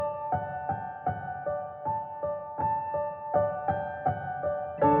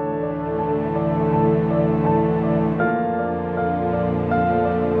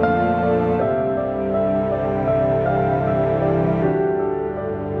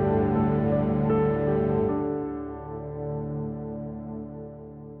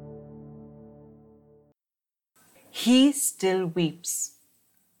He still weeps.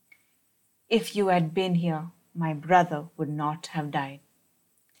 If you had been here, my brother would not have died.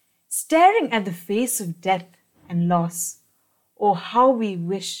 Staring at the face of death and loss, oh, how we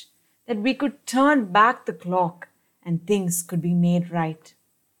wish that we could turn back the clock and things could be made right.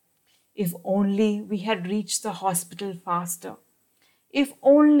 If only we had reached the hospital faster. If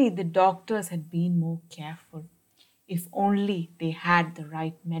only the doctors had been more careful. If only they had the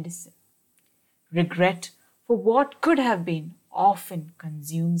right medicine. Regret for what could have been often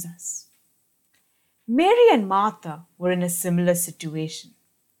consumes us. Mary and Martha were in a similar situation.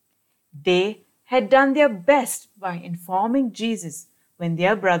 They had done their best by informing Jesus when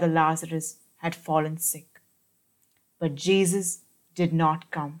their brother Lazarus had fallen sick. But Jesus did not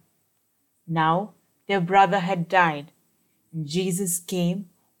come. Now their brother had died, and Jesus came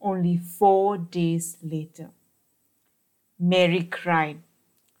only 4 days later. Mary cried,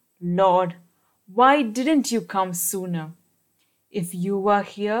 "Lord, why didn't you come sooner? If you were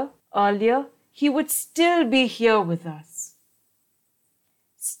here earlier, he would still be here with us."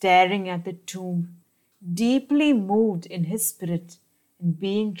 Staring at the tomb, deeply moved in his spirit and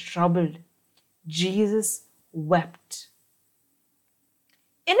being troubled, Jesus wept.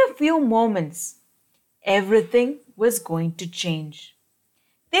 In a few moments, everything was going to change.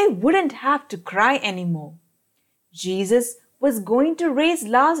 They wouldn't have to cry anymore. Jesus was going to raise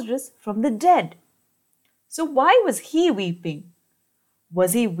Lazarus from the dead. So why was he weeping?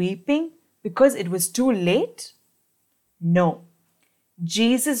 Was he weeping because it was too late? No.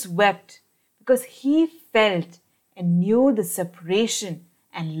 Jesus wept because he felt and knew the separation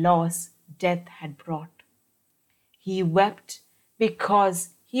and loss death had brought. He wept because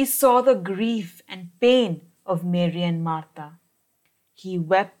he saw the grief and pain of Mary and Martha. He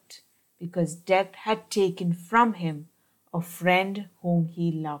wept because death had taken from him a friend whom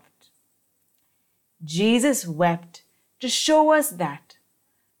he loved. Jesus wept to show us that,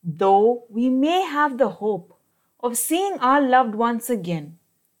 though we may have the hope of seeing our loved ones again,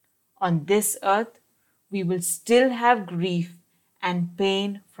 on this earth we will still have grief and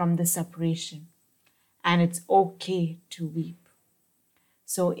pain from the separation, and it's okay to weep.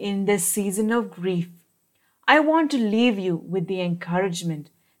 So in this season of grief, I want to leave you with the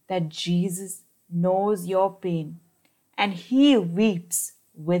encouragement that Jesus knows your pain and he weeps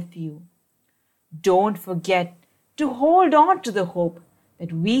with you. Don't forget to hold on to the hope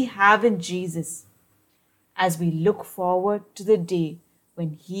that we have in Jesus as we look forward to the day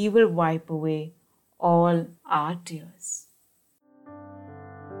when he will wipe away all our tears.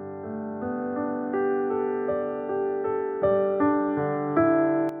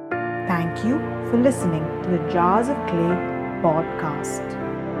 Thank you for listening to the Jars of Clay podcast.